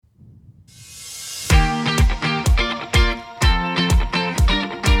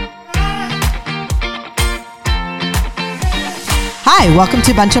Hi, welcome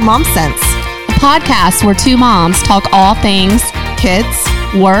to Bunch of Mom Sense, a podcast where two moms talk all things kids,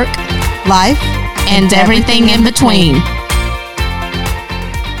 work, life, and everything in between.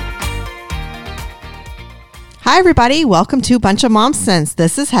 Hi, everybody. Welcome to Bunch of Mom Sense.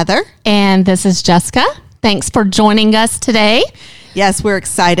 This is Heather. And this is Jessica. Thanks for joining us today. Yes, we're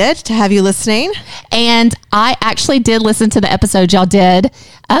excited to have you listening. And I actually did listen to the episode y'all did.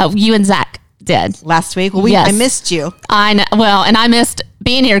 You and Zach did. Last week. Well, Yes. I missed you. I know. Well, and I missed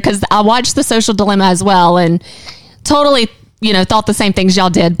being here because I watched The Social Dilemma as well and totally, thought the same things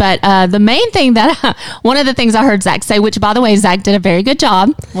y'all did. But the main thing one of the things I heard Zach say, which by the way, Zach did a very good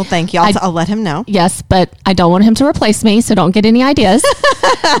job. Well, thank you. I'll let him know. Yes, but I don't want him to replace me, so don't get any ideas.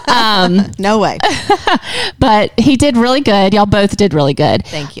 No way. But he did really good. Y'all both did really good.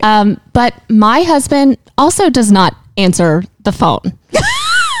 Thank you. But my husband also does not answer the phone.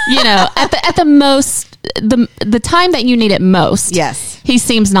 At the most, the time that you need it most. Yes. He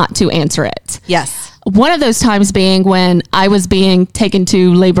seems not to answer it. Yes. One of those times being when I was being taken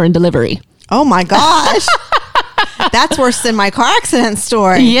to labor and delivery. Oh my gosh. That's worse than my car accident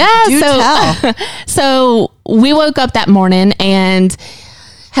story. Yeah. Do tell. So we woke up that morning and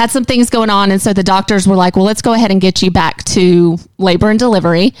had some things going on. And so the doctors were like, well, let's go ahead and get you back to labor and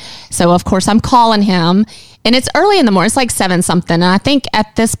delivery. So of course I'm calling him and it's early in the morning. It's like 7 something. And I think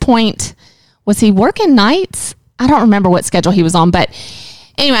at this point, was he working nights? I don't remember what schedule he was on, but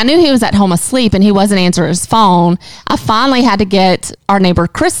anyway, I knew he was at home asleep and he wasn't answering his phone. I finally had to get our neighbor,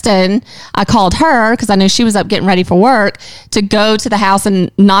 Kristen. I called her because I knew she was up getting ready for work to go to the house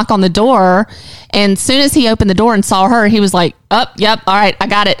and knock on the door. And as soon as he opened the door and saw her, he was like, oh, yep. All right. I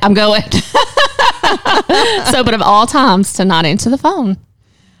got it. I'm going. So, but of all times to not answer the phone.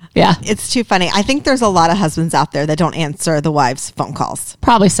 Yeah. It's too funny. I think there's a lot of husbands out there that don't answer the wives' phone calls.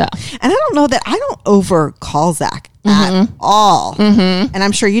 Probably so. And I don't know that I don't over call Zach at all. Mm-hmm. And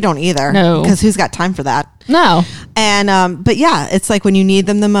I'm sure you don't either. No. Because who's got time for that? No. And, but yeah, it's like when you need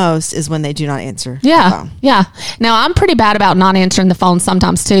them the most is when they do not answer Yeah. the phone. Yeah. Now I'm pretty bad about not answering the phone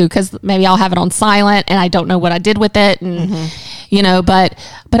sometimes too, because maybe I'll have it on silent and I don't know what I did with it. And,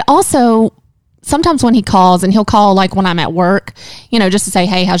 but also sometimes when he calls and he'll call like when I'm at work, just to say,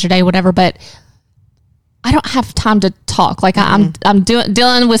 hey, how's your day? Whatever. But I don't have time to talk. Like I'm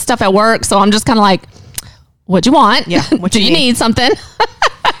dealing with stuff at work. So I'm just kind of like, what do you want? Yeah. What do you need something?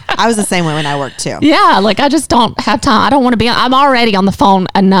 I was the same way when I worked too. Yeah. Like I just don't have time. I don't want to I'm already on the phone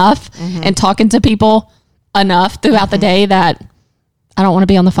enough and talking to people enough throughout the day that I don't want to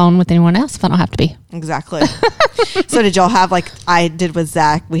be on the phone with anyone else if I don't have to be. Exactly. So did y'all have, like I did with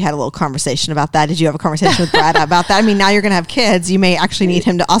Zach, we had a little conversation about that. Did you have a conversation with Brad about that? I mean, now you're going to have kids. You may actually need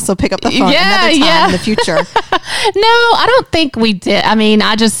him to also pick up the phone another time in the future. No, I don't think we did. I mean,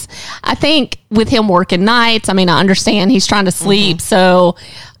 I think with him working nights, I mean, I understand he's trying to sleep. So,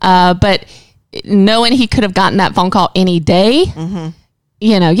 but knowing he could have gotten that phone call any day,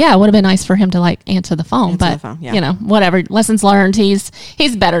 it would have been nice for him to like answer the phone, whatever. Lessons learned. He's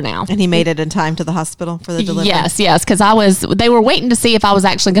better now. And he made it in time to the hospital for the delivery. Yes. Cause they were waiting to see if I was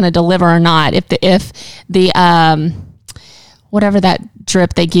actually going to deliver or not. If the whatever that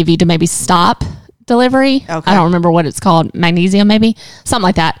drip they give you to maybe stop delivery. Okay. I don't remember what it's called. Magnesium, maybe something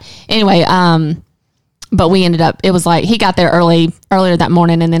like that. Anyway, but we ended up, it was like, he got there earlier that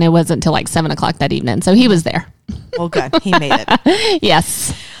morning and then it wasn't until like 7:00 that evening. So he was there. Well, good. He made it.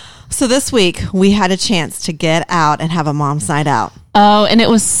 Yes. So this week we had a chance to get out and have a mom's night out. Oh, and it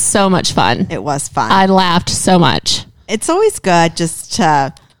was so much fun. It was fun. I laughed so much. It's always good just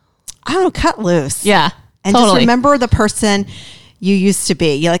to, cut loose. Yeah. And totally. just remember the person you used to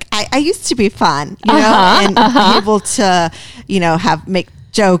be. You're like, I used to be fun, and able to, make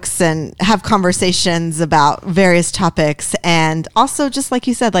jokes and have conversations about various topics. And also, just like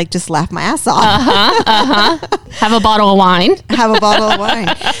you said, like just laugh my ass off. Have a bottle of wine. Have a bottle of wine.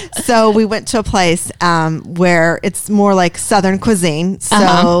 So we went to a place where it's more like Southern cuisine.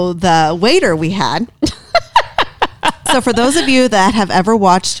 So the waiter we had. So for those of you that have ever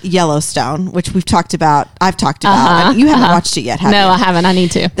watched Yellowstone, which I've talked about, you haven't watched it yet, have you? No, I haven't. I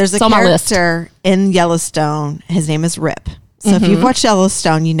need to. There's a character in Yellowstone. His name is Rip. So if you've watched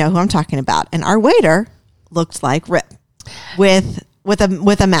Yellowstone, you know who I'm talking about. And our waiter looked like Rip with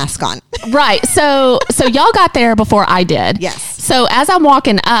a mask on. Right. So y'all got there before I did. Yes. So as I'm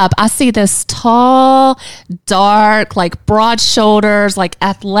walking up, I see this tall, dark, like broad shoulders, like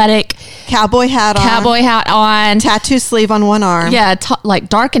athletic cowboy hat on, tattoo sleeve on one arm. Yeah. Like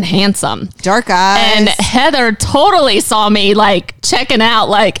dark and handsome. Dark eyes. And Heather totally saw me like checking out,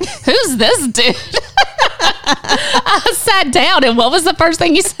 like, who's this dude? I sat down, and what was the first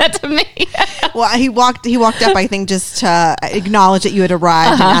thing you said to me? Well, he walked up, I think, just to acknowledge that you had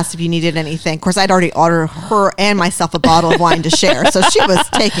arrived and asked if you needed anything. Of course, I'd already ordered her and myself a bottle of wine to share, so she was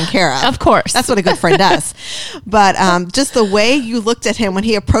taken care of. Of course. That's what a good friend does. But just the way you looked at him when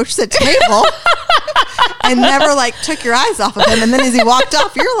he approached the table and never like took your eyes off of him, and then as he walked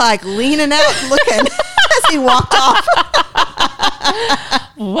off, you're like leaning out looking as he walked off.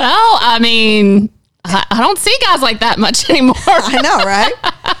 Well, I mean, I don't see guys like that much anymore. I know, right?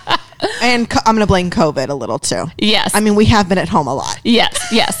 And I'm going to blame COVID a little too. Yes. I mean, we have been at home a lot.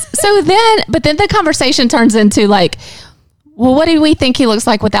 Yes. So then the conversation turns into like, well, what do we think he looks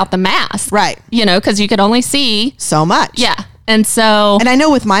like without the mask? Right. You know, because you could only see so much. Yeah. And so. And I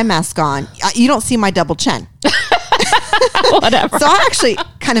know with my mask on, you don't see my double chin. Whatever. So I actually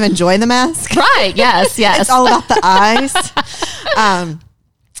kind of enjoy the mask. Right. Yes. It's all about the eyes.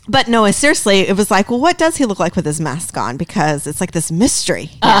 But no, seriously, it was like, well, what does he look like with his mask on? Because it's like this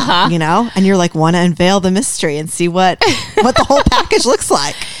mystery, you know, and you're like, want to unveil the mystery and see what the whole package looks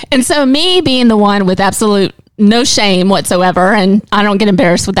like. And so me being the one with absolute no shame whatsoever, and I don't get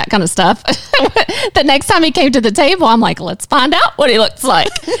embarrassed with that kind of stuff. The next time he came to the table, I'm like, let's find out what he looks like.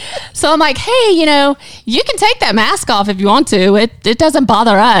 So I'm like, hey, you know, you can take that mask off if you want to. It doesn't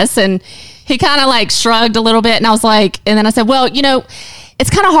bother us. And he kind of like shrugged a little bit, and I was like, and then I said, well, you know, it's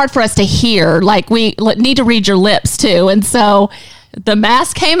kind of hard for us to hear. Like, we need to read your lips too. And so the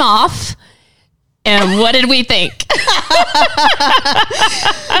mask came off, and what did we think?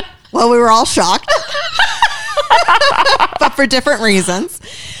 Well, we were all shocked, but for different reasons.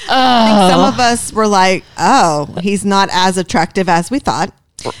 I think some of us were like, oh, he's not as attractive as we thought.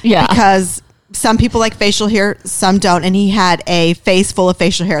 Yeah. Because some people like facial hair, some don't. And he had a face full of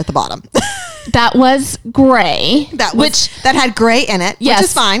facial hair at the bottom. That was gray. That had gray in it, yes, which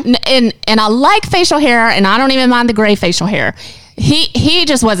is fine. And I like facial hair, and I don't even mind the gray facial hair. He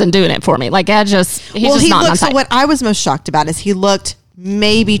just wasn't doing it for me. Like, he's just not my type. So what I was most shocked about is he looked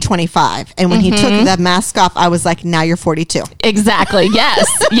maybe 25. And when he took the mask off, I was like, now you're 42. Exactly.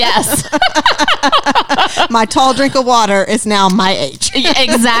 Yes. My tall drink of water is now my age.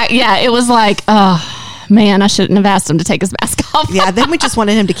 Exactly. Yeah. It was like, oh man, I shouldn't have asked him to take his mask off. Yeah. Then we just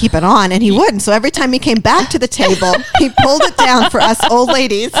wanted him to keep it on, and he wouldn't. So every time he came back to the table, he pulled it down for us old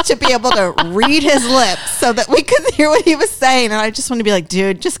ladies to be able to read his lips so that we could hear what he was saying. And I just want to be like,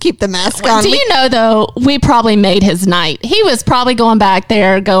 dude, just keep the mask on. Do you know, though, we probably made his night. He was probably going back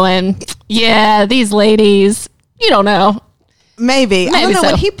there going, yeah, these ladies, you don't know. Maybe. I don't know. So.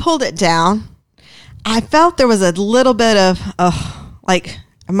 When he pulled it down, I felt there was a little bit of, like,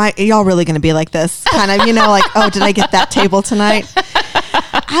 are y'all really going to be like this? Kind of, you know, like, oh, did I get that table tonight?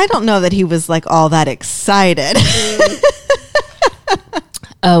 I don't know that he was like all that excited.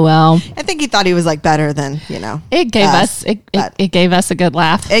 Oh, well. I think he thought he was like better than, you know. It gave us a good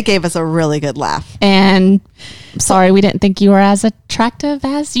laugh. It gave us a really good laugh. And sorry, we didn't think you were as attractive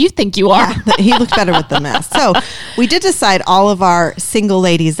as you think you are. Yeah, he looked better with the mask. So we did decide all of our single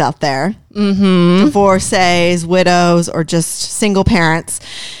ladies out there, divorcees, widows, or just single parents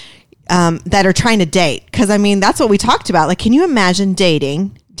that are trying to date. Because, I mean, that's what we talked about. Like, can you imagine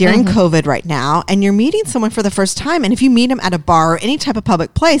dating during COVID right now, and you're meeting someone for the first time, and if you meet them at a bar or any type of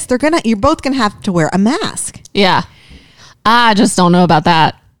public place, you're both gonna have to wear a mask. Yeah, I just don't know about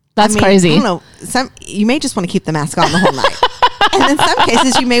that. That's crazy. I don't know. You may just want to keep the mask on the whole night, and in some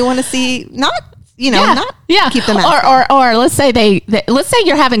cases, you may want to see not keep the mask on. Or let's say let's say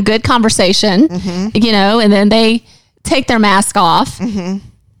you're having good conversation, you know, and then they take their mask off, and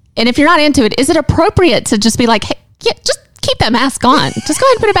if you're not into it, is it appropriate to just be like, hey, yeah, just keep that mask on. Just go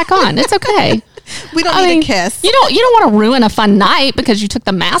ahead and put it back on. It's okay. We don't need a kiss. You don't want to ruin a fun night because you took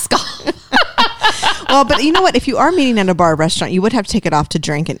the mask off. Well, but you know what? If you are meeting at a bar or restaurant, you would have to take it off to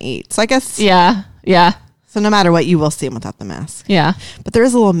drink and eat. So I guess. Yeah. So no matter what, you will see him without the mask. Yeah. But there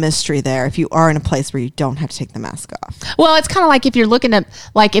is a little mystery there if you are in a place where you don't have to take the mask off. Well, it's kind of like if you're looking at,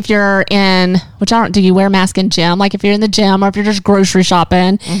 like if you're in, do you wear a mask in gym? Like if you're in the gym or if you're just grocery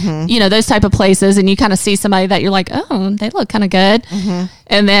shopping, you know, those type of places, and you kind of see somebody that you're like, oh, they look kind of good.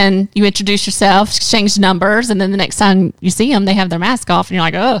 And then you introduce yourself, exchange numbers, and then the next time you see them, they have their mask off, and you're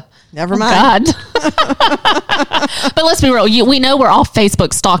like, oh. Never mind. God. But let's be real. We know we're all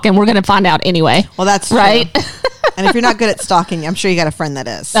Facebook stalking. We're going to find out anyway. Well, that's true. Right. And if you're not good at stalking, I'm sure you got a friend that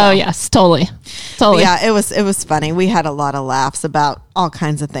is. So. Oh yes, totally. Yeah, it was funny. We had a lot of laughs about all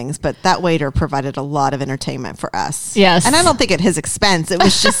kinds of things, but that waiter provided a lot of entertainment for us. Yes. And I don't think at his expense. It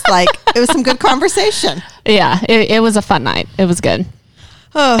was just like, it was some good conversation. Yeah, it was a fun night. It was good.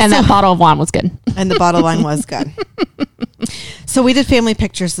 And that bottle of wine was good. And the bottle of wine was good. So we did family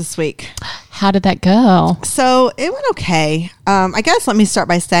pictures this week. How did that go? So it went okay. I guess let me start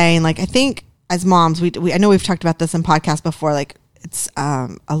by saying, like, I think as moms, we I know we've talked about this in podcasts before, like it's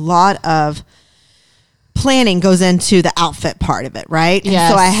a lot of planning goes into the outfit part of it, right?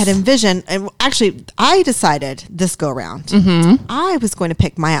 Yes. And so I had envisioned, and actually I decided this go around, I was going to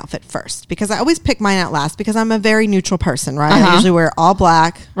pick my outfit first because I always pick mine out last because I'm a very neutral person, right? I usually wear all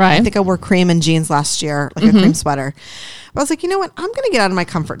black. Right. I think I wore cream and jeans last year, like a cream sweater. But I was like, you know what? I'm going to get out of my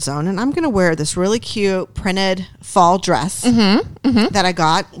comfort zone and I'm going to wear this really cute printed fall dress that I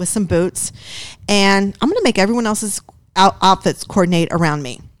got with some boots. And I'm going to make everyone else's outfits coordinate around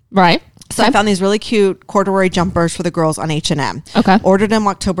me. Right. So I found these really cute corduroy jumpers for the girls on H&M. Okay. Ordered them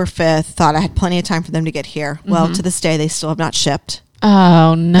October 5th. Thought I had plenty of time for them to get here. Well, to this day, they still have not shipped.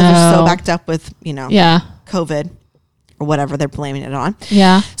 Oh, no. They're so backed up with, Yeah. COVID or whatever they're blaming it on.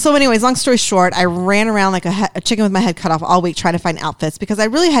 Yeah. So anyways, long story short, I ran around like a chicken with my head cut off all week trying to find outfits because I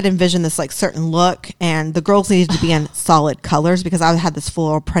really had envisioned this like certain look, and the girls needed to be in solid colors because I had this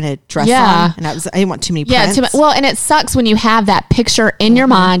floral printed dress on, and I didn't want too many prints. Yeah, well, and it sucks when you have that picture in your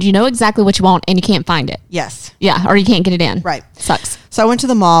mind, you know exactly what you want and you can't find it. Yes. Yeah, or you can't get it in. Right. Sucks. So I went to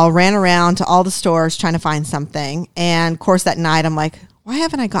the mall, ran around to all the stores trying to find something, and of course that night I'm like, why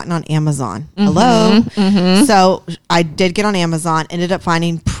haven't I gotten on Amazon? Hello? So I did get on Amazon, ended up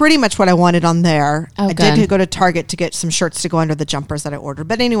finding pretty much what I wanted on there. Oh, I did go to Target to get some shirts to go under the jumpers that I ordered.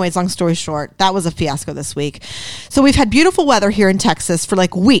 But anyways, long story short, that was a fiasco this week. So we've had beautiful weather here in Texas for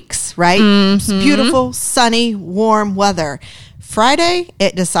like weeks, right? It's beautiful, sunny, warm weather. Friday,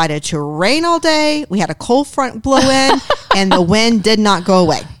 it decided to rain all day. We had a cold front blow in, and the wind did not go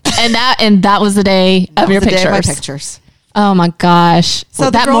away. And that was the day of your pictures. Day of my pictures. Oh my gosh. So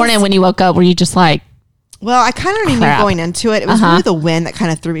that morning when you woke up, were you just like, well, I kind of already knew going into it. It was really the wind that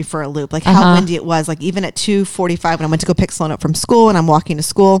kind of threw me for a loop. Like how windy it was. Like even at 2:45 when I went to go pick Sloan up from school and I'm walking to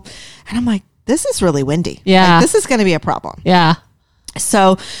school and I'm like, this is really windy. Yeah. Like, this is going to be a problem. Yeah.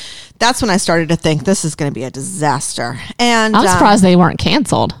 So that's when I started to think this is going to be a disaster. And I'm surprised they weren't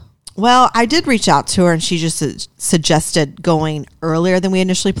canceled. Well, I did reach out to her and she just suggested going earlier than we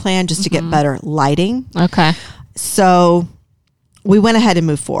initially planned just to get better lighting. Okay. So we went ahead and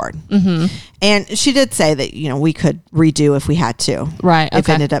moved forward. And she did say that, we could redo if we had to. Right.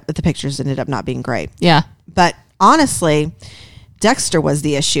 Okay. If the pictures ended up not being great. Yeah. But honestly, Dexter was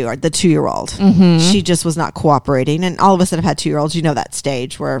the issue, or the 2-year-old. She just was not cooperating. And all of us that have had 2-year-olds, that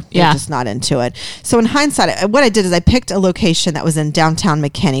stage where they're just not into it. So in hindsight, what I did is I picked a location that was in downtown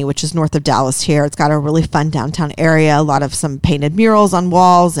McKinney, which is north of Dallas here. It's got a really fun downtown area, a lot of some painted murals on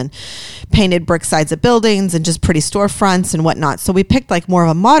walls and painted brick sides of buildings and just pretty storefronts and whatnot. So we picked like more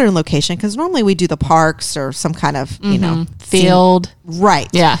of a modern location because normally we do the parks or some kind of, field. Right.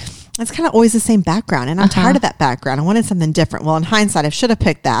 Yeah. It's kind of always the same background, and I'm tired of that background. I wanted something different. Well, in hindsight, I should have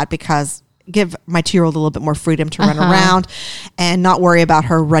picked that because give my 2-year-old a little bit more freedom to run around and not worry about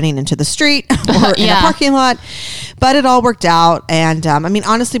her running into the street or in a parking lot. But it all worked out. And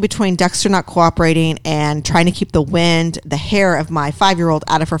honestly, between Dexter not cooperating and trying to keep the hair of my 5-year-old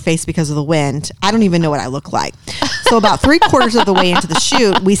out of her face because of the wind, I don't even know what I look like. So about 3/4 of the way into the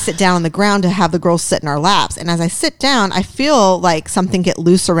shoot, we sit down on the ground to have the girls sit in our laps. And as I sit down, I feel like something get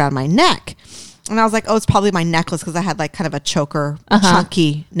loose around my neck. And I was like, oh, it's probably my necklace because I had like kind of a choker,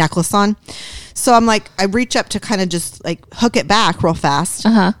 chunky necklace on. So I'm like, I reach up to kind of just like hook it back real fast.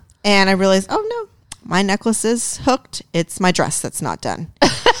 And I realized, oh no, my necklace is hooked. It's my dress that's not done.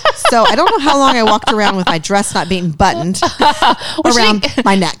 So I don't know how long I walked around with my dress not being buttoned around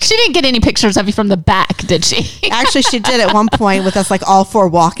my neck. She didn't get any pictures of you from the back, did she? Actually, she did at one point with us like all 4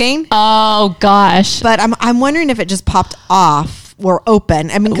 walking. Oh gosh. But I'm wondering if it just popped off or open.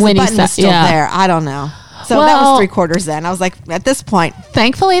 Because the button was still there. I don't know. So that was 3/4 in. I was like, at this point.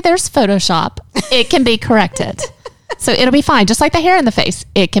 Thankfully, there's Photoshop. It can be corrected. So it'll be fine. Just like the hair in the face.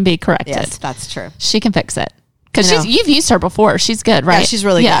 It can be corrected. Yes, that's true. She can fix it. Because you've used her before. She's good, right? Yeah, she's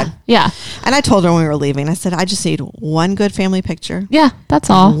really good. Yeah. And I told her when we were leaving, I said, I just need one good family picture. Yeah, that's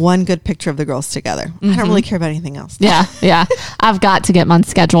all. One good picture of the girls together. I don't really care about anything else. Yeah. I've got to get mine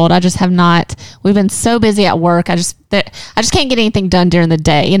scheduled. I just have not. We've been so busy at work. I just can't get anything done during the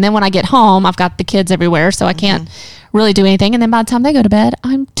day. And then when I get home, I've got the kids everywhere, so I can't really do anything. And then by the time they go to bed,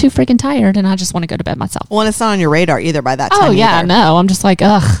 I'm too freaking tired and I just want to go to bed myself. Well, and it's not on your radar either by that time. Oh, yeah, no. I'm just like,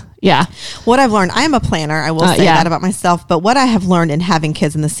 ugh. Yeah. What I've learned, I am a planner. I will say yeah. that about myself. But what I have learned in having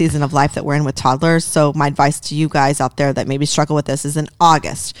kids in the season of life that we're in with toddlers, so my advice to you guys out there that maybe struggle with this is in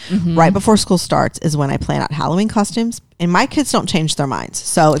August, right before school starts, is when I plan out Halloween costumes. And my kids don't change their minds.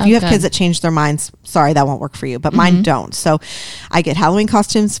 So if you have kids that change their minds, sorry, that won't work for you. But mine don't. So I get Halloween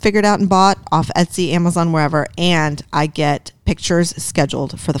costumes figured out and bought off Etsy, Amazon, wherever. And I get pictures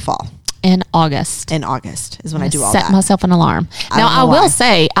scheduled for the fall. In August is when I do all that. Set myself an alarm. Now, I will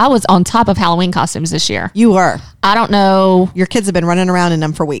say I was on top of Halloween costumes this year. You were. I don't know. Your kids have been running around in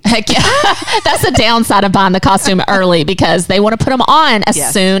them for weeks. Heck yeah. That's the downside of buying the costume early because they want to put them on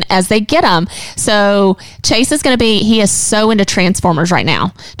as soon as they get them. So Chase is going to he is so into Transformers right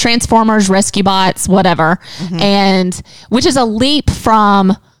now. Transformers, Rescue Bots, whatever. And which is a leap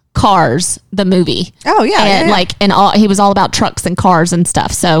from Cars, the movie. Oh yeah, and he was all about trucks and cars and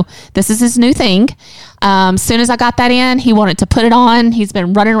stuff. So this is his new thing. Soon as I got that in, he wanted to put it on. He's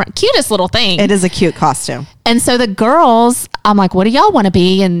been running around, cutest little thing. It is a cute costume. And so the girls, I'm like, what do y'all want to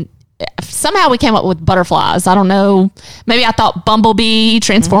be? And somehow we came up with butterflies. I don't know. Maybe I thought Bumblebee,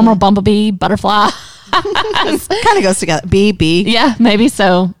 Transformer, Bumblebee, butterfly. Kind of goes together. B. Yeah, maybe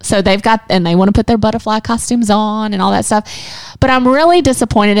so. So they've got, and they want to put their butterfly costumes on and all that stuff. But I'm really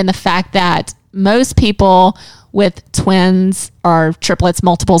disappointed in the fact that most people with twins or triplets,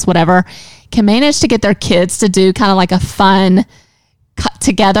 multiples, whatever, can manage to get their kids to do kind of like a fun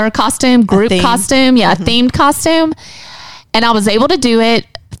together costume, group costume. Yeah, a themed costume. And I was able to do it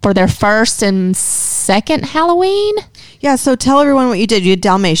for their first and second Halloween. Yeah, so tell everyone what you did. You did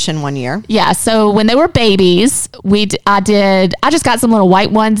Dalmatian one year. Yeah, so when they were babies, I just got some little white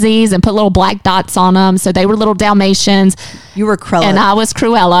onesies and put little black dots on them. So they were little Dalmatians. You were Cruella. And I was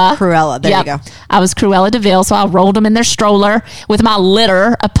Cruella. There you go. I was Cruella DeVille, so I rolled them in their stroller with my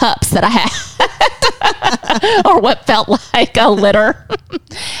litter of pups that I had. Or what felt like a litter.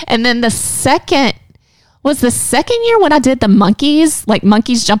 And then the second year when I did the monkeys, like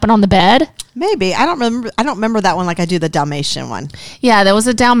monkeys jumping on the bed. Maybe. I don't remember that one like I do the Dalmatian one. Yeah, there was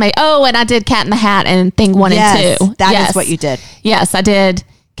a Dalmatian. Oh, and I did Cat in the Hat and Thing 1 and 2. That is what you did. Yes, I did.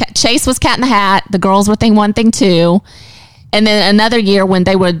 Chase was Cat in the Hat. The girls were Thing 1, Thing 2. And then another year when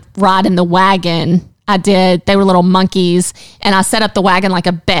they would ride in the wagon, they were little monkeys. And I set up the wagon like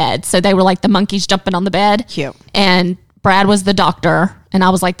a bed. So they were like the monkeys jumping on the bed. Cute. And Brad was the doctor. And I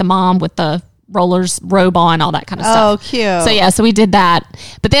was like the mom with the rollers, robe on, all that kind of stuff. Oh, cute. So yeah, so we did that.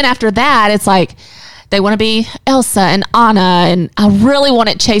 But then after that, it's like they want to be Elsa and Anna, and I really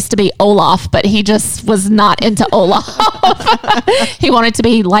wanted Chase to be Olaf, but he just was not into Olaf. He wanted to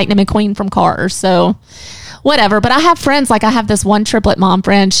be Lightning McQueen from Cars. So whatever. But I have friends, like I have this one triplet mom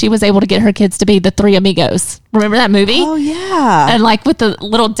friend. She was able to get her kids to be the Three Amigos. Remember that movie? Oh yeah. And like with the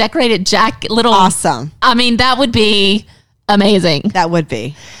little decorated jacket, awesome. I mean, that would be amazing. That would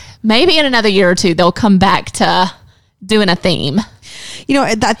be. Maybe in another year or two, they'll come back to doing a theme. You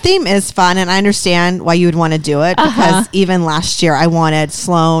know, that theme is fun, and I understand why you would want to do it, because even last year I wanted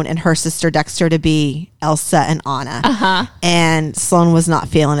Sloan and her sister Dexter to be Elsa and Anna. And Sloan was not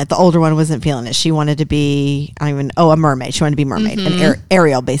feeling it. The older one wasn't feeling it. She wanted to be, a mermaid. She wanted to be mermaid, an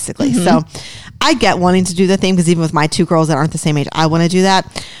Ariel, basically. So I get wanting to do the theme, because even with my two girls that aren't the same age, I want to do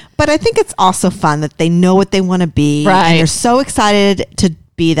that. But I think it's also fun that they know what they want to be. Right. And they're so excited to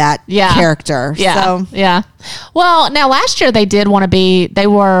be that character. Yeah. So. Yeah. Well, now last year they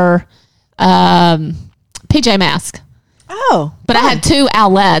were PJ Masks. Oh. But fun. I had two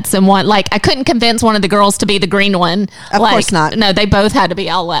Owlettes and one, like I couldn't convince one of the girls to be the green one. Of course not. No, they both had to be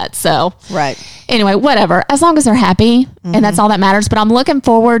Owlettes. So right. Anyway, whatever. As long as they're happy, and that's all that matters. But I'm looking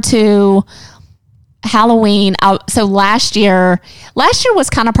forward to Halloween. So last year was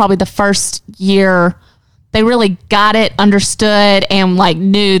kind of probably the first year they really got it, understood, and like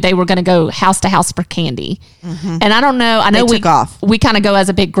knew they were going to go house to house for candy. And I don't know. I know we kind of go as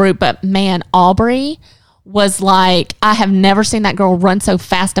a big group, but man, Aubrey was like, I have never seen that girl run so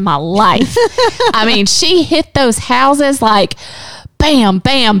fast in my life. I mean, she hit those houses like bam,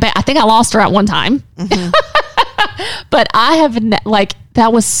 bam, bam. I think I lost her at one time. But I have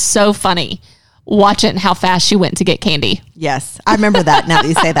that was so funny. Watching how fast she went to get candy. Yes, I remember that now that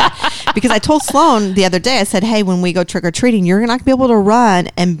you say that. Because I told Sloan the other day, I said, hey, when we go trick-or-treating, you're not going to be able to run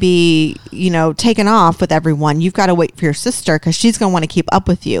and be, taken off with everyone. You've got to wait for your sister because she's going to want to keep up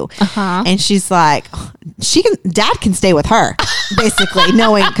with you. And she's like, Dad can stay with her, basically,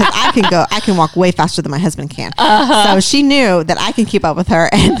 knowing, because I can walk way faster than my husband can. So she knew that I can keep up with her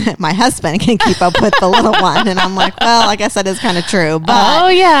and that my husband can keep up with the little one. And I'm like, well, I guess that is kind of true. But, oh,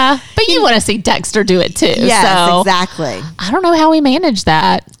 yeah. But you want to see Dexter do it too. Yes, so exactly. I don't know how we manage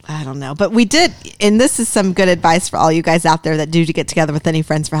that. I don't know. But we did, and this is some good advice for all you guys out there that do to get together with any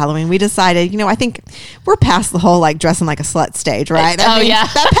friends for Halloween. We decided, I think we're past the whole like dressing like a slut stage, right? Yeah.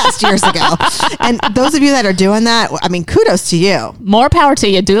 That passed years ago. And those of you that are doing that, kudos to you. More power to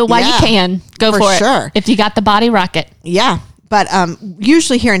you. Do it while you can. Go for it. Sure. If you got the body, rock it. Yeah. But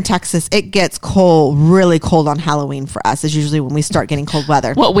usually here in Texas, it gets cold, really cold on Halloween for us. Is usually when we start getting cold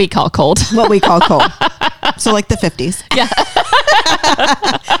weather. What we call cold. What we call cold. So like the 50s. Yeah.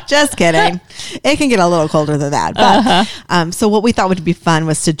 Just kidding. It can get a little colder than that. But so what we thought would be fun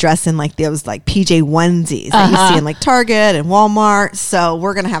was to dress in like those like PJ onesies that you see in like Target and Walmart. So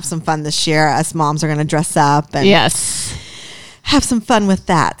we're going to have some fun this year. Us moms are going to dress up and have some fun with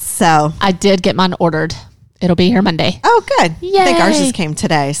that. So I did get mine ordered. It'll be here Monday. Oh, good. Yay. I think ours just came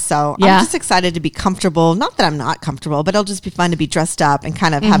today. So I'm just excited to be comfortable. Not that I'm not comfortable, but it'll just be fun to be dressed up and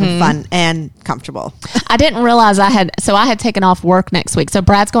kind of having fun and comfortable. I didn't realize I had taken off work next week. So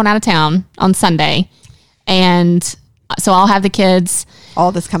Brad's going out of town on Sunday. And so I'll have the kids.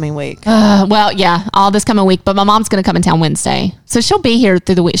 All this coming week. All this coming week. But my mom's going to come in town Wednesday. So she'll be here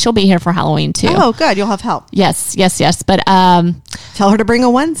through the week. She'll be here for Halloween too. Oh, good. You'll have help. Yes. But tell her to bring a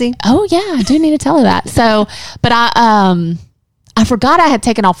onesie. Oh, yeah. I do need to tell her that. So, but I forgot I had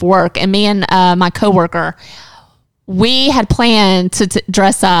taken off work. And me and my coworker, we had planned to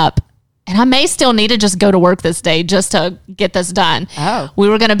dress up. And I may still need to just go to work this day just to get this done. Oh.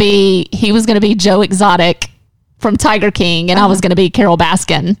 He was going to be Joe Exotic from Tiger King, and I was going to be Carol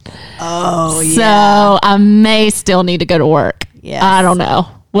Baskin. Oh, yeah. So I may still need to go to work. Yes. I don't know.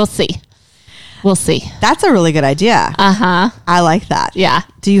 We'll see. That's a really good idea. I like that. Yeah.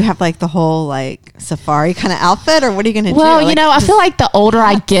 Do you have like the whole like safari kind of outfit, or what are you going to do? Well, I feel like the older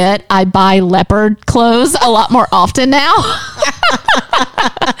I get, I buy leopard clothes a lot more often now.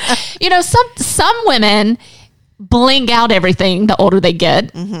 Some women bling out everything the older they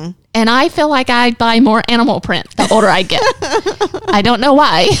get. Mm-hmm. And I feel like I buy more animal print the older I get. I don't know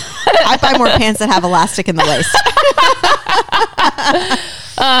why. I buy more pants that have elastic in the waist.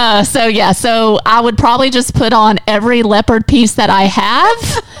 So I would probably just put on every leopard piece that I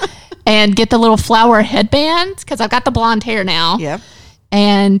have and get the little flower headband because I've got the blonde hair now. Yep.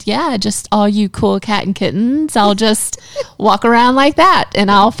 And just all you cool cat and kittens, I'll just walk around like that.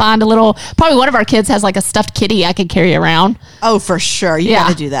 And I'll find probably one of our kids has like a stuffed kitty I could carry around. Oh, for sure. You got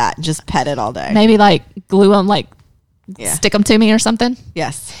to do that. Just pet it all day. Maybe like glue them, stick them to me or something.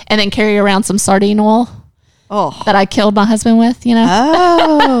 Yes. And then carry around some sardine oil that I killed my husband with,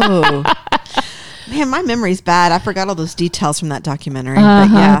 Oh. Man, my memory's bad. I forgot all those details from that documentary. But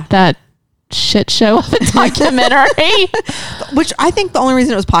yeah. That shit show of a documentary. Which I think the only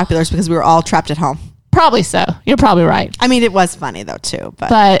reason it was popular is because we were all trapped at home. Probably so. You're probably right. I mean, it was funny though too,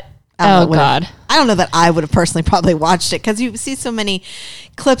 but God. I don't know that I would have personally probably watched it because you see so many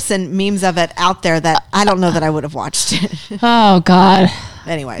clips and memes of it out there that I don't know that I would have watched it. Oh God.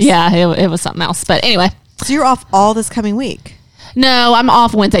 Anyways. Yeah, it was something else. But anyway. So you're off all this coming week? No, I'm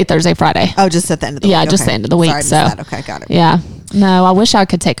off Wednesday, Thursday, Friday. Oh, just at the end of the week. Yeah, just the end of the week. Sorry, so that. Okay, got it. Yeah. No, I wish I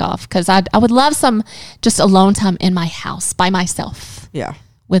could take off because I would love some just alone time in my house by myself. Yeah.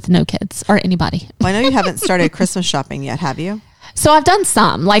 With no kids or anybody. Well, I know you haven't started Christmas shopping yet, have you? So I've done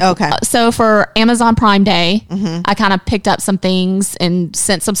some. So for Amazon Prime Day, I kind of picked up some things and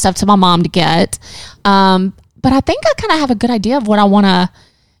sent some stuff to my mom to get. But I think I kind of have a good idea of what I want to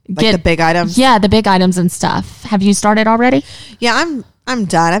get. The big items? Yeah, the big items and stuff. Have you started already? Yeah, I'm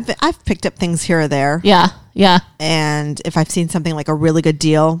done. I've picked up things here or there. Yeah. And if I've seen something like a really good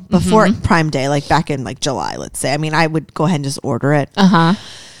deal before Prime Day, like back in like July, let's say, I would go ahead and just order it.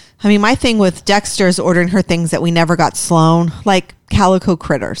 My thing with Dexter is ordering her things that we never got Sloan, like Calico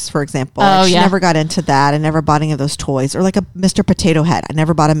Critters, for example. She never got into that. I never bought any of those toys. Or like a Mr. Potato Head. I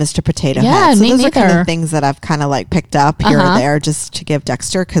never bought a Mr. Potato Head. So those are kind of things that I've kind of like picked up here or there just to give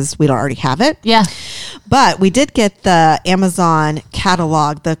Dexter because we don't already have it. Yeah. But we did get the Amazon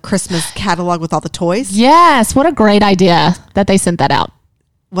catalog, the Christmas catalog with all the toys. Yes. What a great idea that they sent that out.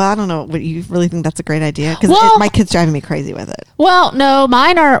 Well, I don't know. What, you really think that's a great idea? Because my kid's driving me crazy with it. Well, no,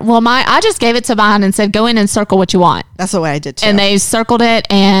 I just gave it to mine and said, go in and circle what you want. That's the way I did too. And they circled it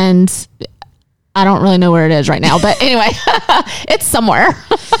and I don't really know where it is right now. But anyway, it's somewhere.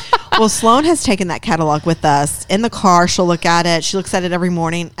 Well, Sloan has taken that catalog with us in the car. She'll look at it. She looks at it every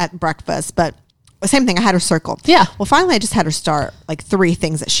morning at breakfast. But same thing. I had her circled. Yeah. Well, finally, I just had her start like 3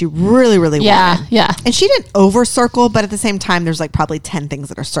 things that she really, really wanted. Yeah. And she didn't over circle, but at the same time, there's like probably 10 things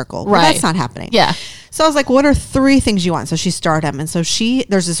that are circled. Well, Right. that's not happening. Yeah. So I was like, what are 3 things you want? So she started them. And so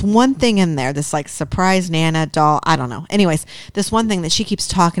there's this one thing in there, this like surprise Nana doll. I don't know. Anyways, this one thing that she keeps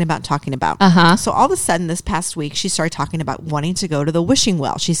talking about. Uh-huh. So all of a sudden this past week, she started talking about wanting to go to the wishing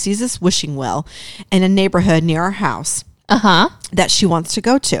well. She sees this wishing well in a neighborhood near our house. Uh-huh. That she wants to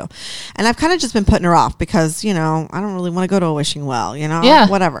go to. And I've kind of just been putting her off because, I don't really want to go to a wishing well, Yeah.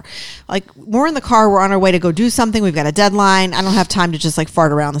 whatever. Like we're in the car, we're on our way to go do something. We've got a deadline. I don't have time to just like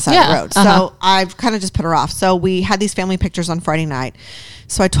fart around the side of the road. So I've kind of just put her off. So we had these family pictures on Friday night.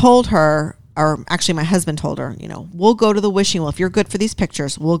 So I told her, or actually my husband told her, we'll go to the wishing well. If you're good for these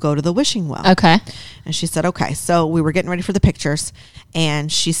pictures, we'll go to the wishing well. Okay. And she said, okay. So we were getting ready for the pictures.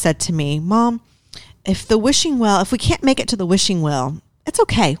 And she said to me, Mom, if we can't make it to the wishing well, it's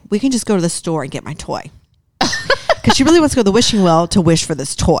okay. We can just go to the store and get my toy. Because she really wants to go to the wishing well to wish for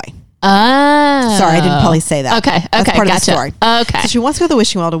this toy. Oh. Sorry, I didn't probably say that. Okay. That's part Gotcha. of the story. Okay. So she wants to go to the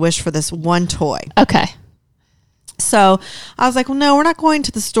wishing well to wish for this one toy. Okay. So I was like, well, no, we're not going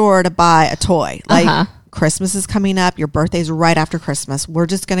to the store to buy a toy. Like Christmas is coming up. Your birthday's right after Christmas. We're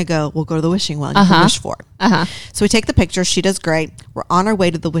just going to we'll go to the wishing well and you can wish for it. So we take the picture. She does great. We're on our way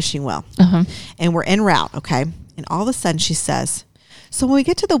to the wishing well and we're en route. Okay. And all of a sudden she says, so when we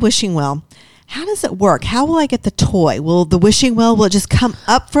get to the wishing well, how does it work? How will I get the toy? Will the wishing well, will it just come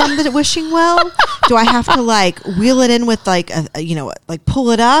up from the wishing well? Do I have to like wheel it in with like like pull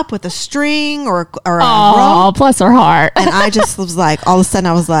it up with a string or a rope? Oh, bless her heart. And I just was like, all of a sudden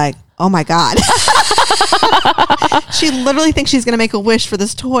I was like, oh my God. She literally thinks she's going to make a wish for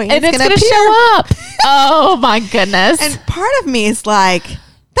this toy. And it's going to show up. Oh my goodness. And part of me is like,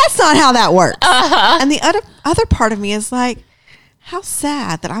 that's not how that works. And the other part of me is like, how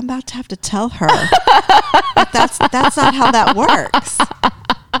sad that I'm about to have to tell her that that's not how that works.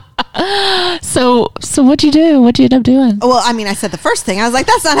 So what'd you do? What'd you end up doing? Well, I mean, I said the first thing. I was like,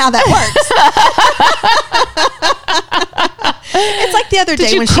 that's not how that works. It's like the other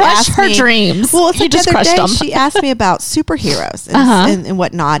day when she asked her me, dreams. Well, it's you like just the other crushed day them. she asked me about superheroes and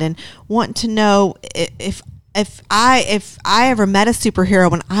whatnot, and wanting to know if I ever met a superhero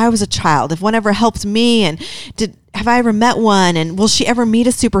when I was a child, if one ever helped me, and have I ever met one, and will she ever meet a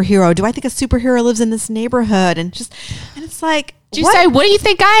superhero? Do I think a superhero lives in this neighborhood? And it's like, did you say, what do you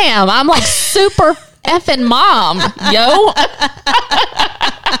think I am? I'm like super effing mom, yo.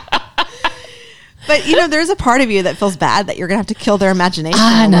 But there's a part of you that feels bad that you're gonna have to kill their imagination.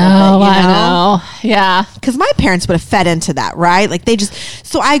 I know. Yeah. Because my parents would have fed into that, right? Like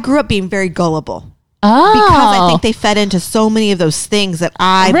so I grew up being very gullible. Oh. Because I think they fed into so many of those things that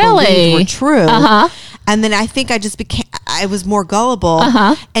I believed were true. And then I think I was more gullible.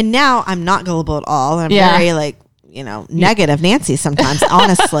 And now I'm not gullible at all. I'm very negative Nancy sometimes,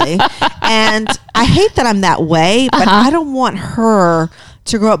 honestly. And I hate that I'm that way, but I don't want her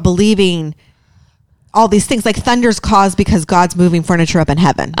to grow up believing all these things like thunder's caused because God's moving furniture up in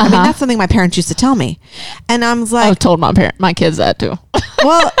heaven. I mean, that's something my parents used to tell me. And I was like, I've told my kids that too.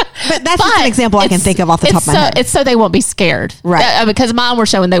 Well, but that's just an example I can think of off the top of my head. It's so they won't be scared. Right. Because mine were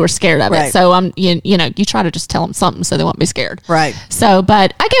showing they were scared of it. So you try to just tell them something so they won't be scared. Right. So,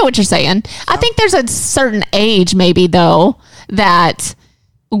 but I get what you're saying. I think there's a certain age maybe though that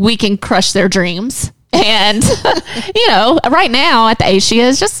we can crush their dreams. And, right now at the age she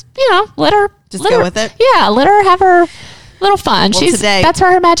is, just, let her go with it. Yeah. Let her have her little fun. Well, That's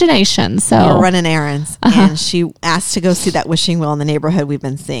her imagination. So we were running errands and she asked to go see that wishing well in the neighborhood we've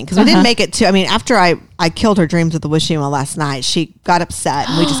been seeing. Because we didn't make it after I killed her dreams with the wishing well last night, she got upset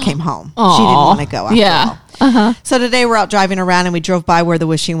and we just came home. She didn't want to go after all. So today we're out driving around and we drove by where the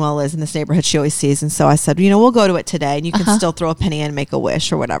wishing well is in this neighborhood she always sees. And so I said, we'll go to it today and you can still throw a penny in and make a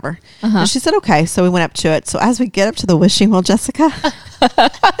wish or whatever. And she said, okay. So we went up to it. So as we get up to the wishing well, Jessica,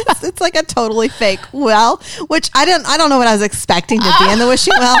 it's like a totally fake well, which I don't know what I was expecting to be in the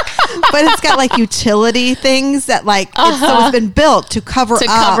wishing well, but it's got like utility things that so it's been built to cover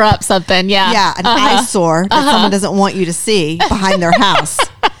up something. Yeah. Yeah. An eyesore that someone doesn't want you to see behind their house.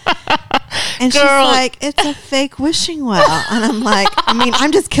 And she's like, it's a fake wishing well. And I'm like,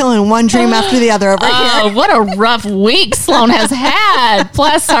 I'm just killing one dream after the other over here. Oh, what a rough week Sloan has had.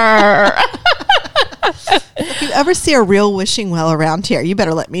 Bless her. If you ever see a real wishing well around here, you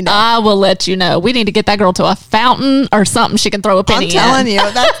better let me know. I will let you know. We need to get that girl to a fountain or something she can throw a penny in. I'm telling you,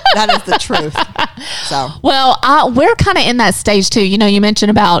 that is the truth. So, well, we're kind of in that stage too. You mentioned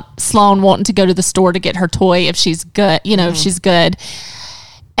about Sloan wanting to go to the store to get her toy if she's good, if she's good.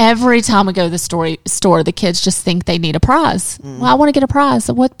 Every time we go to the store, the kids just think they need a prize. Well, I want to get a prize.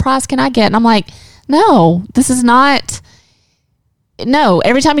 So what prize can I get? And I'm like, No, this is not. No,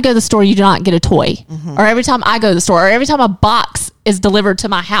 every time you go to the store, you do not get a toy. Or every time I go to the store, or every time a box is delivered to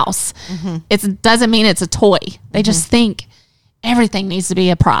my house, it doesn't mean it's a toy. They just think everything needs to be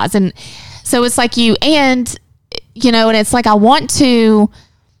a prize. And so it's like and it's like I don't want to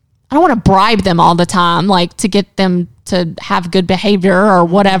bribe them all the time, like to get them to have good behavior or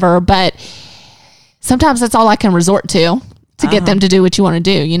whatever. But sometimes that's all I can resort to get them to do what you want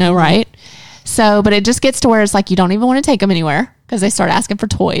to do, right? So, but it just gets to where it's like you don't even want to take them anywhere because they start asking for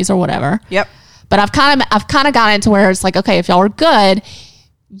toys or whatever. Yep. But I've kind of gotten into where it's like, okay, if y'all are good,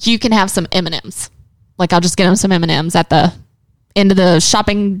 you can have some M&Ms. Like I'll just get them some M&Ms at the end of the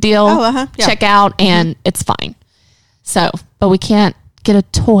shopping deal, check out, and it's fine. So, but we can't get a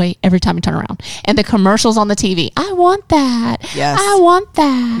toy every time you turn around. And the commercials on the TV, I want that. Yes. I want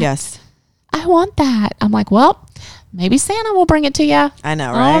that. Yes. I want that. I'm like, well, maybe Santa will bring it to you. I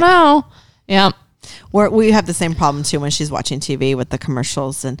know, right? I don't know. Yep. We have the same problem too when she's watching TV with the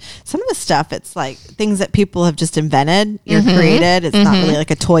commercials and some of the stuff. It's like things that people have just invented, created. It's not really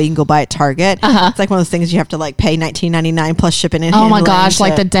like a toy you can go buy at Target. It's like one of those things you have to like pay $19.99 plus shipping and handling. Oh my gosh,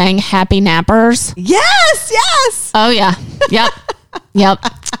 like the dang Happy Nappers. Yes. Oh yeah. Yep. Yep.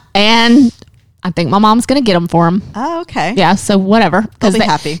 And I think my mom's going to get them for them. Oh, okay. Yeah, so whatever. They'll be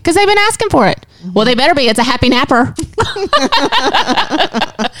happy. Because they've been asking for it. Well, they better be. It's a Happy Napper.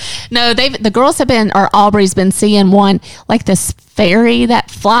 No, the girls or Aubrey's been seeing one, like this fairy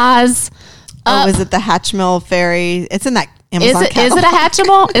that flies up. Oh, is it the Hatchmill fairy? It's in that Amazon catalog. Is it a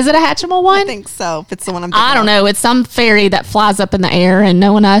Hatchimal? Is it a Hatchimal one? I think so. If it's the one I'm thinking I don't know. It's some fairy that flies up in the air, and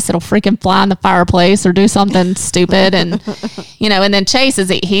knowing us, it'll freaking fly in the fireplace or do something stupid. And, and then Chase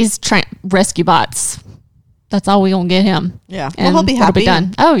he's rescue bots. That's all we gonna get him. Yeah. And well, he'll be happy. It'll be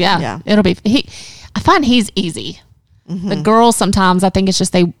done. Oh yeah. Yeah. It'll be, I find he's easy. The girls sometimes, I think it's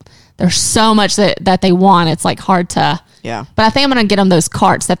just there's so much that they want. It's like hard to, yeah. But I think I'm going to get them those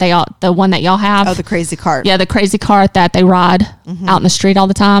carts that the one that y'all have. Oh, the crazy cart. Yeah, the crazy cart that they ride out in the street all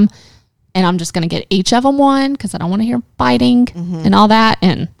the time. And I'm just going to get each of them one because I don't want to hear biting and all that.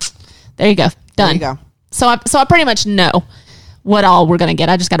 And there you go. Done. There you go. So I pretty much know what all we're going to get.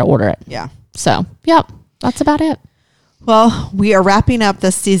 I just got to order it. Yeah. So, yep, that's about it. Well, we are wrapping up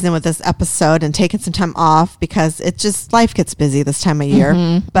this season with this episode and taking some time off because life gets busy this time of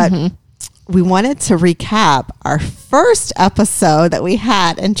year. But we wanted to recap our first episode that we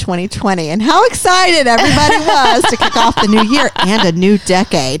had in 2020 and how excited everybody was to kick off the new year and a new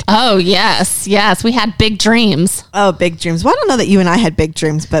decade. Oh, yes. Yes. We had big dreams. Oh, big dreams. Well, I don't know that you and I had big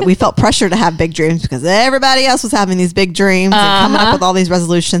dreams, but we felt pressure to have big dreams because everybody else was having these big dreams and coming up with all these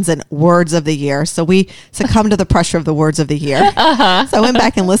resolutions and words of the year. So we succumbed to the pressure of the words of the year. So I went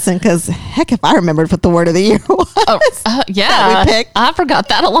back and listened because heck, if I remembered what the word of the year was. Yeah. That we picked. I forgot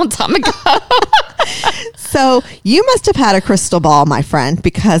that a long time ago. So you must have had a crystal ball, my friend,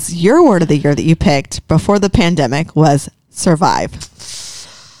 because your word of the year that you picked before the pandemic was survive.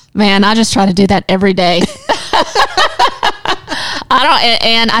 Man, I just try to do that every day.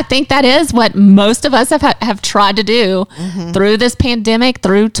 And I think that is what most of us have tried to do through this pandemic,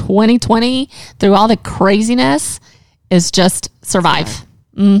 through 2020, through all the craziness, is just survive.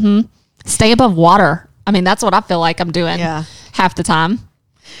 Stay above water. I mean, that's what I feel like I'm doing half the time.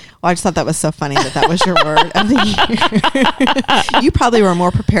 Well, I just thought that was so funny that was your word of the year. You probably were more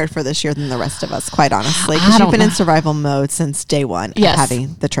prepared for this year than the rest of us, quite honestly, because you've been in survival mode since day one of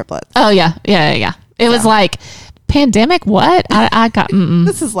having the triplets. Oh, yeah. It was like, pandemic, what? I got,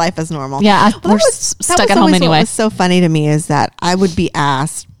 This is life as normal. Yeah, we're stuck at home anyway. What was so funny to me is that I would be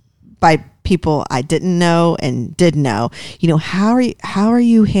asked by people I didn't know and did know, how are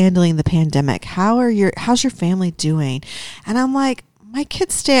you handling the pandemic? How's your family doing? And I'm like, my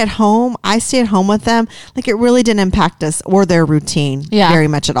kids stay at home. I stay at home with them. Like, it really didn't impact us or their routine very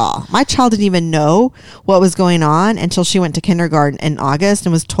much at all. My child didn't even know what was going on until she went to kindergarten in August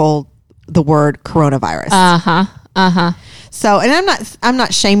and was told the word coronavirus. So, and I'm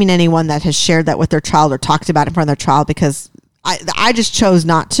not shaming anyone that has shared that with their child or talked about it in front of their child because I just chose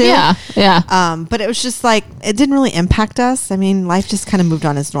not to. Yeah. But it was just like, it didn't really impact us. I mean, life just kind of moved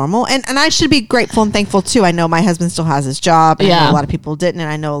on as normal. And I should be grateful and thankful too. I know my husband still has his job. And I know a lot of people didn't. And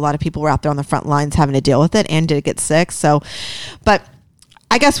I know a lot of people were out there on the front lines having to deal with it and did get sick. So, but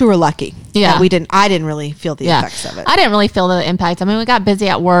I guess we were lucky. Yeah. I didn't really feel the effects of it. I didn't really feel the impact. I mean, we got busy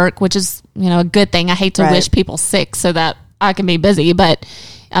at work, which is, a good thing. I hate to wish people sick so that I can be busy, but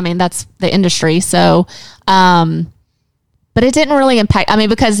I mean, that's the industry. So, but it didn't really impact. I mean,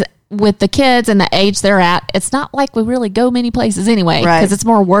 because with the kids and the age they're at, it's not like we really go many places anyway, because it's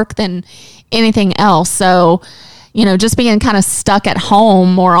more work than anything else. So, just being kind of stuck at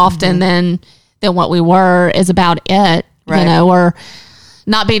home more often than than what we were is about it, Right. you know, or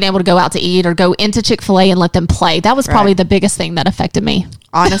not being able to go out to eat or go into Chick-fil-A and let them play. That was probably Right. the biggest thing that affected me.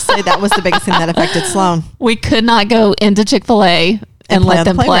 Honestly, that was the biggest thing that affected Sloan. We could not go into Chick-fil-A and let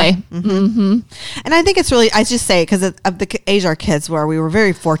them play. And I think it's really, I just say, because of the age our kids were, we were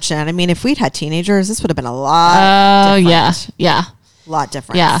very fortunate. I mean, if we'd had teenagers, this would have been a lot Oh, different. yeah. A lot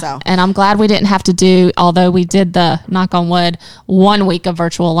different. Yeah. So, And I'm glad we didn't have to do, although we did the, knock on wood, 1 week of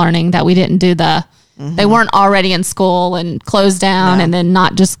virtual learning, that we didn't do the, they weren't already in school and closed down No. and then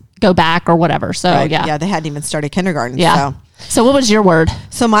not just go back or whatever. So, right. yeah. Yeah, they hadn't even started kindergarten. Yeah. So what was your word?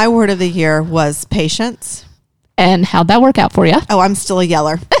 So my word of the year was patience. And how'd that work out for you? Oh, I'm still a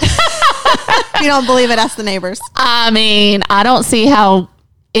yeller. If you don't believe it, ask the neighbors. I mean, I don't see how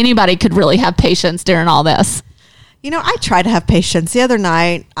anybody could really have patience during all this. You know, I try to have patience. The other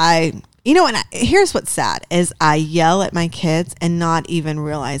night, here's what's sad is I yell at my kids and not even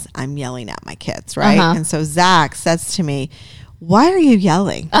realize I'm yelling at my kids, right? Uh-huh. And so Zach says to me, "Why are you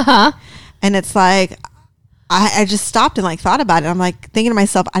yelling?" Uh-huh. And it's like, I just stopped and like thought about it. I'm like thinking to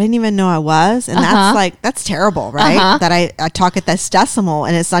myself, I didn't even know I was. And that's terrible, right? Uh-huh. That I talk at this decimal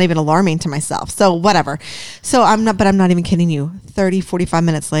and it's not even alarming to myself. So whatever. So I'm not even kidding you. 30, 45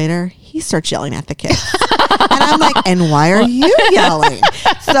 minutes later, he starts yelling at the kids. And I'm like, and why are you yelling?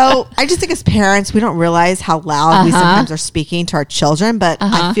 So I just think as parents, we don't realize how loud we sometimes are speaking to our children, but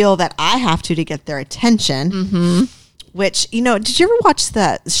I feel that I have to get their attention. Mm-hmm. Which, did you ever watch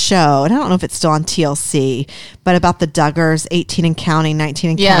that show? And I don't know if it's still on TLC, but about the Duggars, 18 and counting,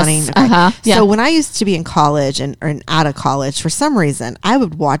 19 and counting. Okay. Yeah. So when I used to be in college or out of college, for some reason, I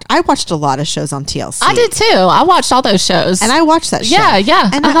watched a lot of shows on TLC. I did too. I watched all those shows. And I watched that show. Yeah.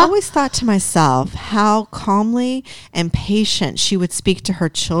 And I always thought to myself how calmly and patient she would speak to her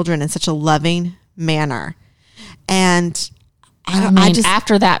children in such a loving manner. And I mean,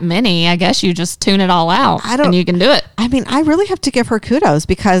 after that many, I guess you just tune it all out and you can do it. I mean, I really have to give her kudos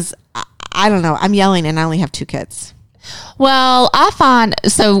because I don't know. I'm yelling and I only have 2 kids. Well, I find,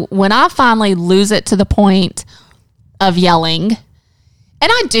 so when I finally lose it to the point of yelling, and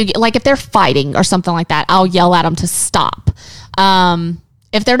I do, like if they're fighting or something like that, I'll yell at them to stop.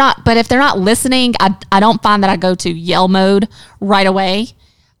 If they're not listening, I don't find that I go to yell mode right away.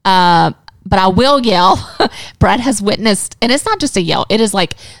 But I will yell. Brad has witnessed, and it's not just a yell. It is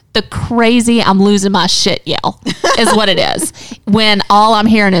like the crazy, I'm losing my shit yell is what it is. When all I'm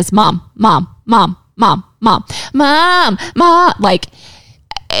hearing is mom, mom, mom, mom, mom, mom, mom. Like,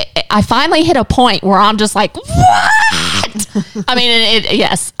 I finally hit a point where I'm just like, what? I mean,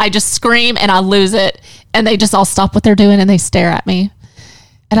 yes, I just scream and I lose it. And they just all stop what they're doing and they stare at me.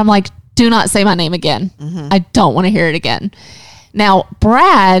 And I'm like, do not say my name again. Mm-hmm. I don't want to hear it again. Now,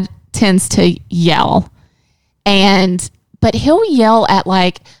 Brad tends to yell, but he'll yell at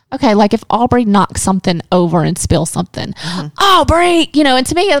like if Aubrey knocks something over and spills something, Aubrey, and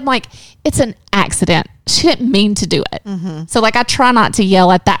to me, I'm like, it's an accident. She didn't mean to do it. Mm-hmm. So like, I try not to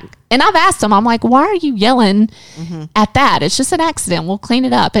yell at that. And I've asked him, I'm like, why are you yelling at that? It's just an accident. We'll clean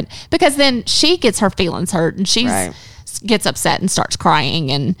it up. And because then she gets her feelings hurt and she gets upset and starts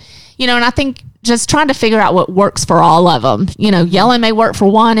crying. And, and I think just trying to figure out what works for all of them. Yelling may work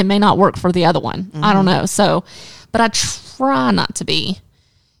for one, it may not work for the other one. Mm-hmm. I don't know. So, but I try not to be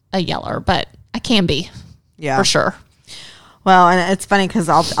a yeller, but I can be, for sure. Well, and it's funny because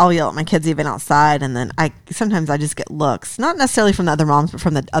I'll yell at my kids even outside, and then sometimes I just get looks, not necessarily from the other moms, but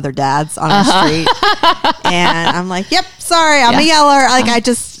from the other dads on the street, and I'm like, "Yep, sorry, I'm a yeller." Like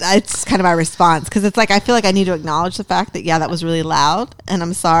it's kind of my response because it's like I feel like I need to acknowledge the fact that that was really loud, and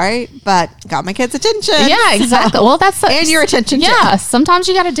I'm sorry, but got my kids' attention. Yeah, exactly. Well, and your attention. Yeah, sometimes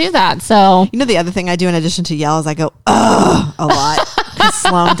you got to do that. So the other thing I do in addition to yell is I go ugh a lot because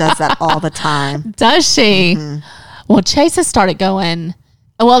Sloan does that all the time. Does she? Mm-hmm. Well, Chase has started going,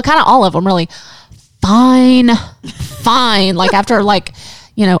 well, kind of all of them really, fine. Like after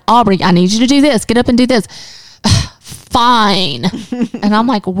Aubrey, I need you to do this. Get up and do this. Fine. And I'm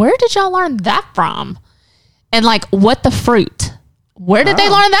like, where did y'all learn that from? And like, what the fruit? Where did they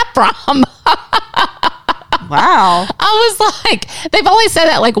learn that from? Wow. I was like, they've only said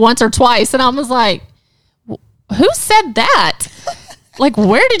that like once or twice. And I was like, who said that? Like,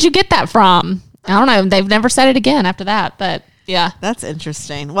 where did you get that from? I don't know. They've never said it again after that, but yeah. That's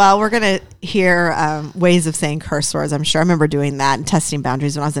interesting. Well, we're going to hear ways of saying curse words. I'm sure I remember doing that and testing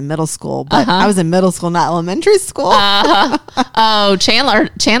boundaries when I was in middle school, but I was in middle school, not elementary school. Oh,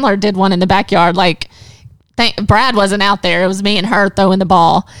 Chandler did one in the backyard. Like, Brad wasn't out there. It was me and her throwing the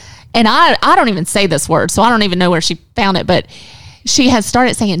ball. And I don't even say this word, so I don't even know where she found it, but she has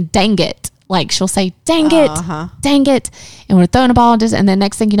started saying dang it. Like she'll say, dang it. And we're throwing a ball. And then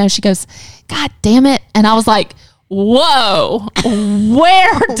next thing you know, she goes, God damn it. And I was like, whoa,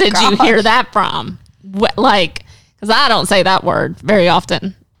 where did you hear that from? Like, because I don't say that word very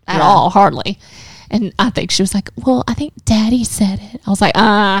often at all, hardly. And I think she was like, well, I think Daddy said it. I was like,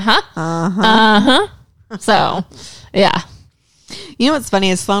 So, yeah. You know what's funny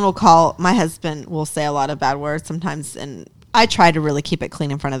is Sloan will call, my husband will say a lot of bad words sometimes, and I try to really keep it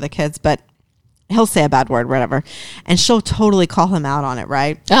clean in front of the kids, but he'll say a bad word, whatever, and she'll totally call him out on it,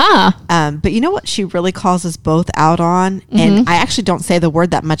 right? But you know what she really calls us both out on? And I actually don't say the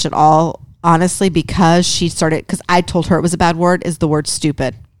word that much at all, honestly, because I told her it was a bad word, is the word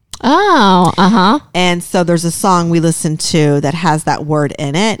stupid. And so there's a song we listen to that has that word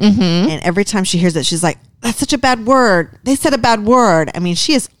in it. And every time she hears it, she's like, that's such a bad word. They said a bad word. I mean,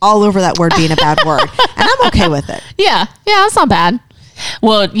 she is all over that word being a bad word. And I'm okay with it. Yeah, that's not bad.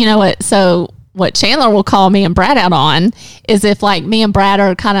 Well, you know what? So what Chandler will call me and Brad out on is if like me and Brad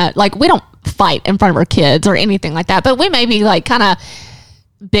are kind of like, we don't fight in front of our kids or anything like that, but we may be like kind of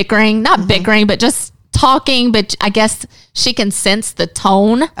bickering, not bickering, but just talking, but I guess she can sense the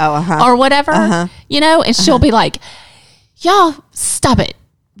tone or whatever, you know, and she'll be like, y'all stop it.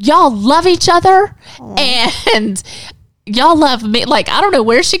 Y'all love each other and y'all love me. Like, I don't know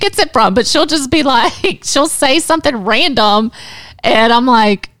where she gets it from, but she'll just be like, she'll say something random. And I'm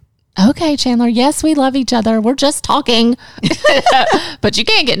like, okay, Chandler, yes, we love each other. We're just talking, but you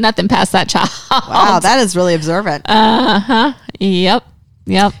can't get nothing past that child. Wow. That is really observant. Yep.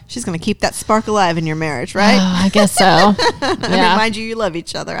 She's going to keep that spark alive in your marriage, right? I guess so. Remind you love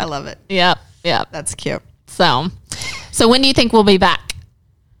each other. I love it. Yep. That's cute. So when do you think we'll be back?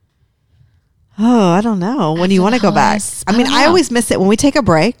 Oh, I don't know. When do you want to go back? I mean, I always miss it. When we take a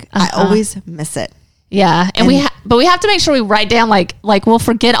break, I always miss it. Yeah. And we have to make sure we write down like we'll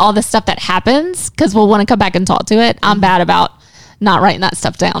forget all the stuff that happens because we'll want to come back and talk to it. I'm bad about not writing that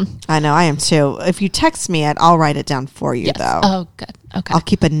stuff down. I know, I am too. If you text me it, I'll write it down for you though. Oh, good. Okay. I'll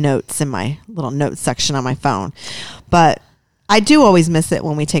keep a notes in my little notes section on my phone. But I do always miss it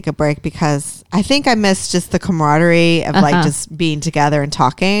when we take a break because I think I miss just the camaraderie of like just being together and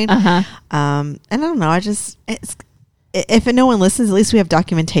talking. And I don't know, if no one listens, at least we have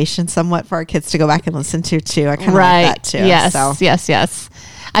documentation somewhat for our kids to go back and listen to too. I kind of like that too. Yes.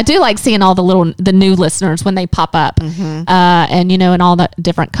 I do like seeing all the new listeners when they pop up, and you know, in all the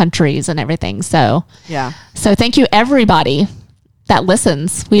different countries and everything. So So thank you everybody that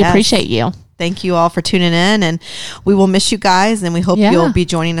listens. We appreciate you. Thank you all for tuning in, and we will miss you guys, and we hope you'll be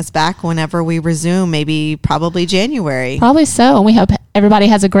joining us back whenever we resume, probably January. Probably so. And we hope everybody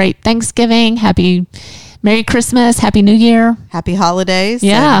has a great Thanksgiving. Merry Christmas. Happy New Year. Happy holidays.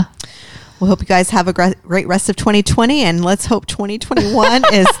 Yeah. We hope you guys have a great rest of 2020, and let's hope 2021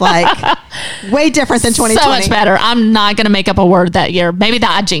 is like way different than 2020. So much better. I'm not going to make up a word that year. Maybe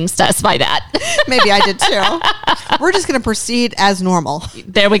I jinxed us by that. Maybe I did too. We're just going to proceed as normal.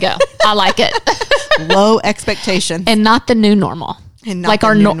 There we go. I like it. Low expectations. And not the new normal. And not like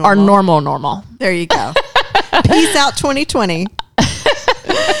our normal. There you go. Peace out 2020.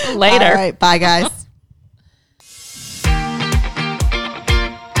 Later. All right. Bye, guys.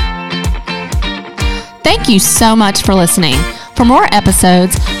 Thank you so much for listening. For more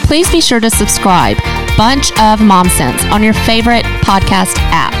episodes, please be sure to subscribe, Bunch of Mom Sense, on your favorite podcast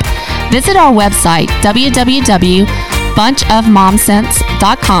app. Visit our website,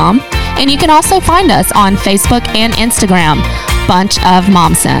 www.bunchofmomsense.com, and you can also find us on Facebook and Instagram, Bunch of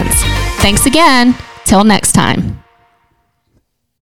Mom Sense. Thanks again. Till next time.